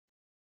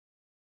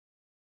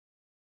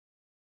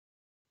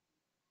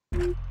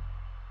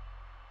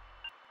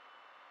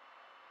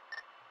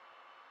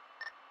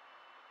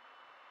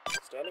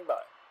Standing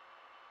by.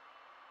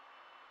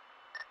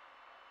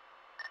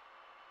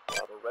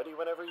 We're ready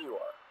whenever you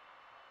are.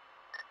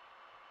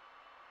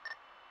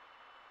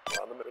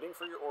 We're on the waiting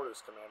for your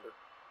orders, Commander.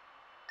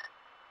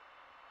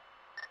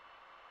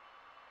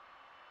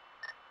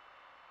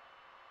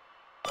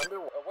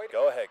 Wait.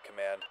 Go ahead,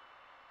 Command.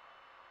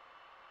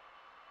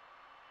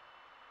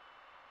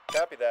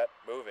 Copy that.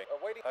 Moving.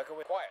 Awaiting. How can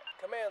we... Quiet.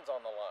 Command's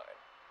on the line.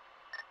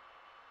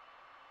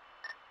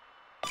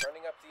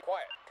 Turning up the...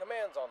 Quiet.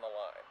 Command's on the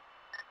line.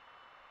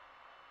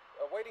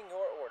 Awaiting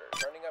your orders.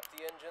 Turning up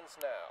the engines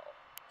now.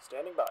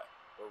 Standing by.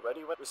 We're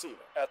ready when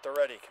receiving. At the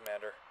ready,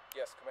 Commander.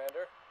 Yes,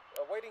 Commander.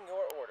 Awaiting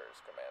your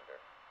orders, Commander.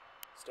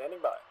 Standing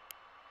by.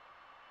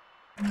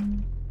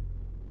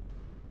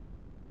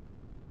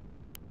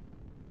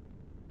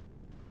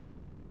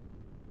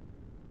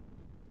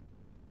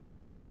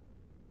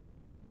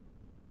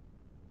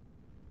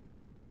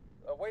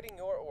 Awaiting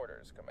your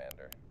orders,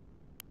 Commander.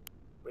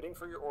 Waiting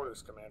for your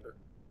orders, Commander.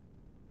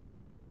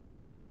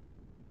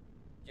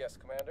 Yes,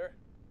 Commander.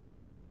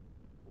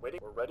 Waiting.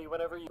 We're ready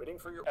whenever you... Waiting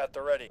for your... At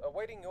the ready.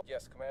 Awaiting your...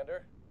 Yes,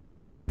 Commander.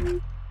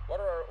 What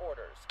are our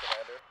orders,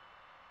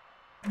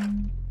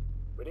 Commander?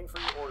 Waiting for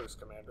your orders,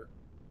 Commander.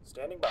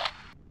 Standing by.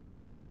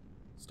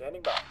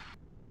 Standing by.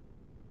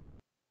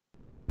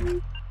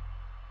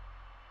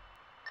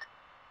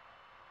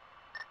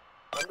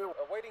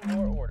 Awaiting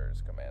your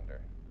orders,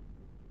 Commander.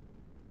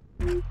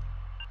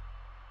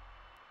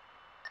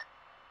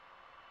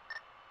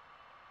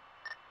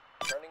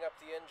 Turning up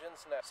the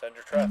engines now. Send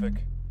your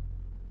traffic.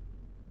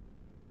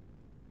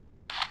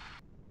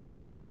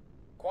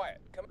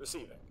 Quiet.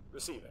 Receiving.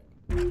 Receiving.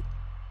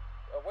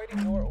 Awaiting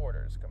your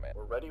orders, Commander.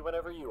 We're ready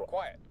whenever you are.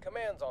 Quiet.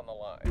 Command's on the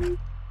line.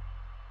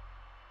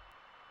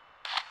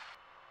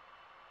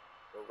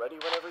 We're ready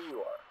whenever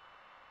you are.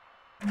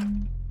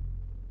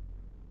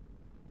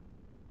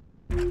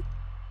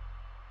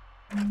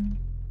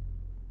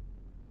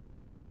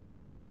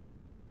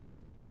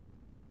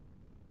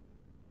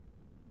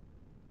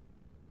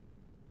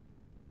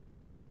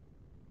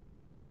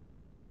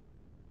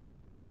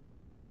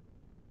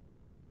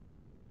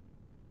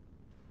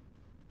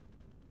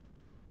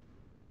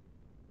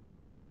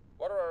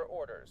 What are our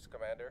orders,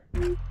 Commander?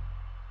 We'll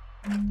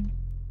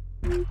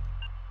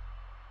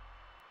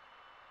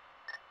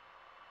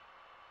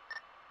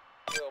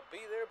be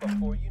there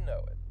before you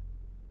know it.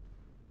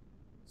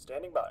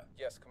 Standing by.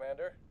 Yes,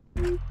 Commander.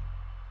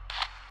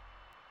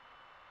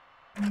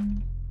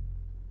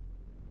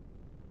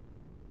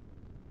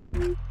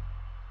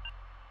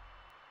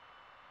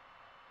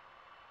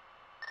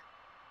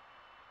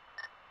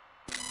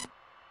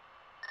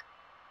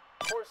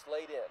 Course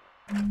laid in.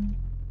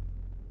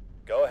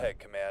 Go ahead,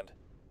 Command.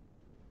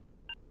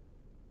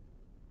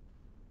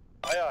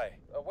 Aye, aye.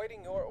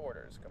 Awaiting your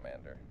orders,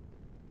 Commander.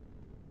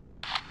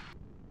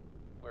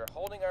 We're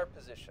holding our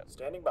position.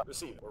 Standing by.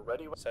 Receive. We're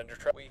ready. Send your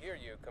traffic. We hear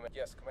you, Command.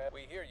 Yes, Command.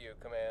 We hear you,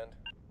 Command.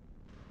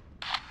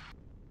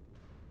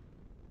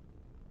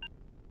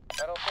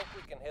 I don't think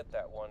we can hit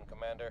that one,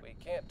 Commander. We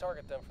can't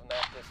target them from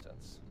that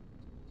distance.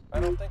 I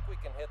don't think we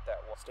can hit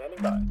that one.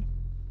 Standing by.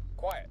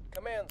 Quiet.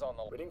 Command's on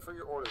the... Waiting for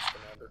your orders,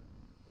 Commander.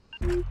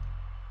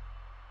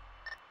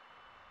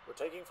 We're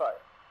taking fire.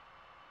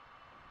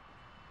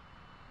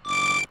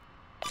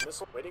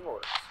 Missile waiting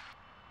orders.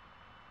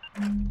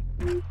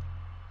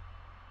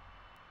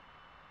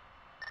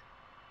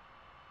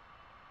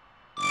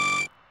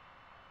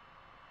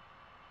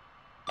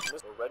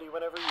 We're ready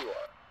whenever you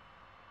are.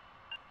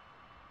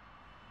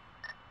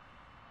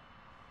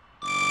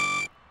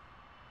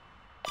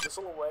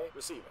 Missile away,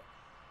 receiving.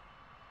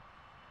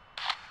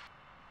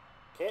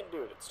 Can't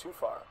do it, it's too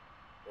far.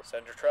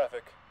 Send your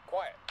traffic.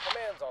 Quiet.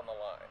 Command's on the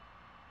line.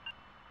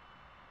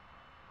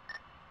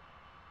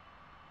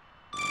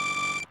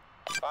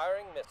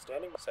 Firing miss.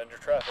 Standing by. Send your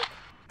traffic.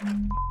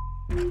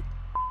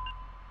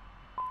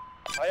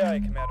 Aye, aye,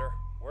 Commander.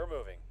 We're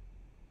moving.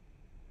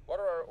 What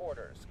are our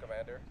orders,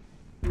 Commander?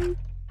 Waiting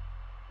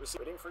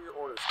for your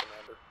orders,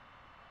 Commander.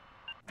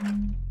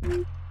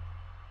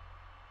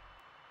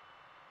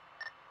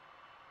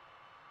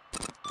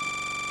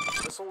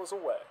 Missile is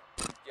away.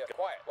 Yes,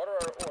 quiet. What are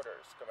our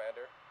orders,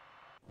 Commander?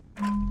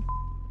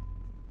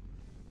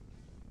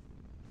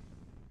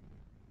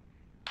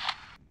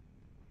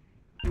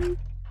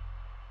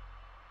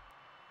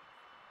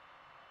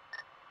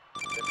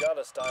 They've got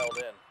us dialed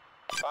in.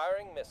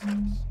 Firing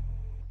missiles.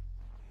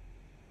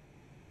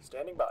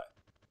 Standing by.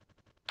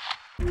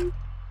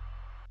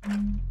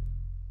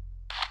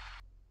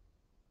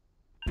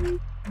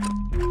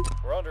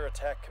 We're under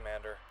attack,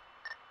 Commander.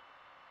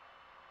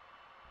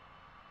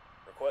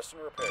 Requesting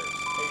repairs.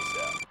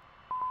 ASAP.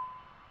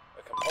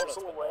 A component's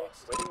Missile been away,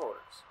 lost. waiting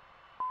orders.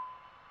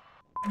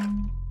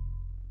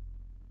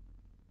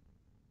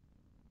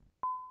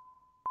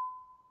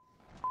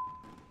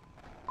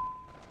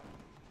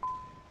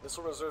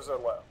 Missile reserves are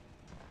low.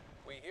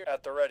 We hear...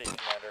 At the ready,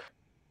 Commander.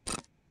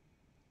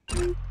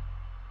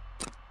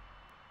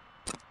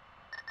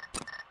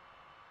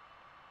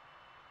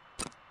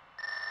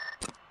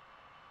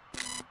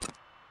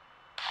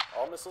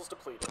 missiles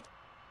depleted.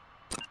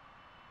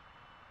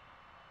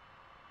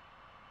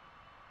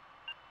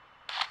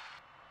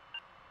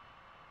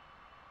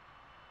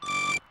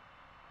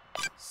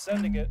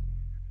 Sending it.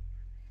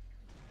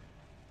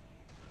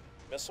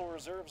 Missile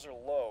reserves are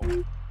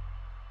low.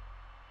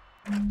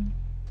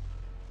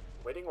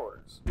 Waiting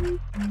orders.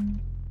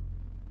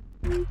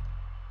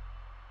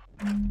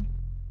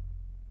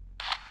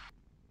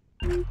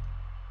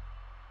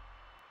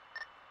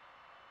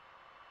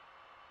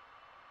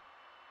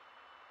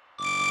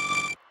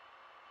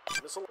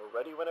 Missile, we're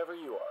ready whenever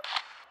you are.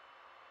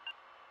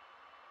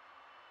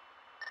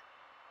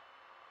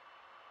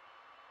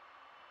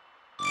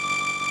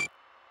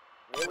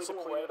 Nearly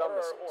depleted on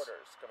missiles.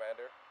 Orders,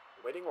 Commander.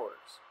 Waiting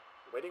orders.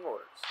 Waiting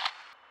orders.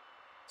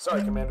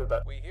 Sorry, Commander,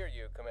 that... We hear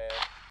you, Command.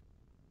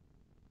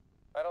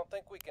 I don't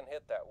think we can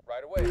hit that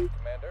right away,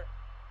 Commander.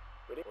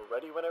 We're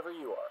ready whenever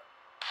you are.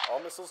 All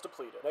missiles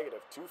depleted.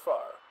 Negative, too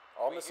far.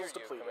 All missiles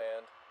We hear you, depleted.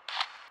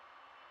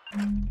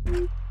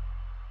 Command.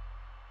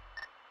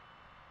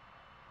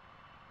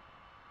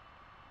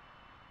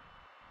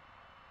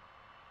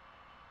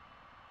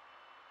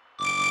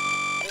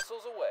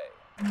 Missiles away.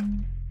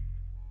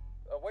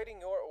 Awaiting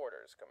your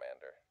orders,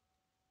 Commander.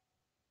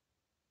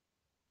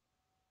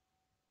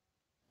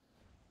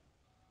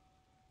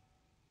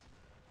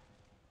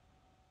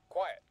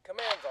 Quiet.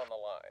 Command's on the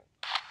line.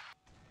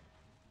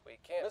 We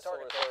can't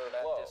target them from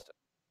that distance.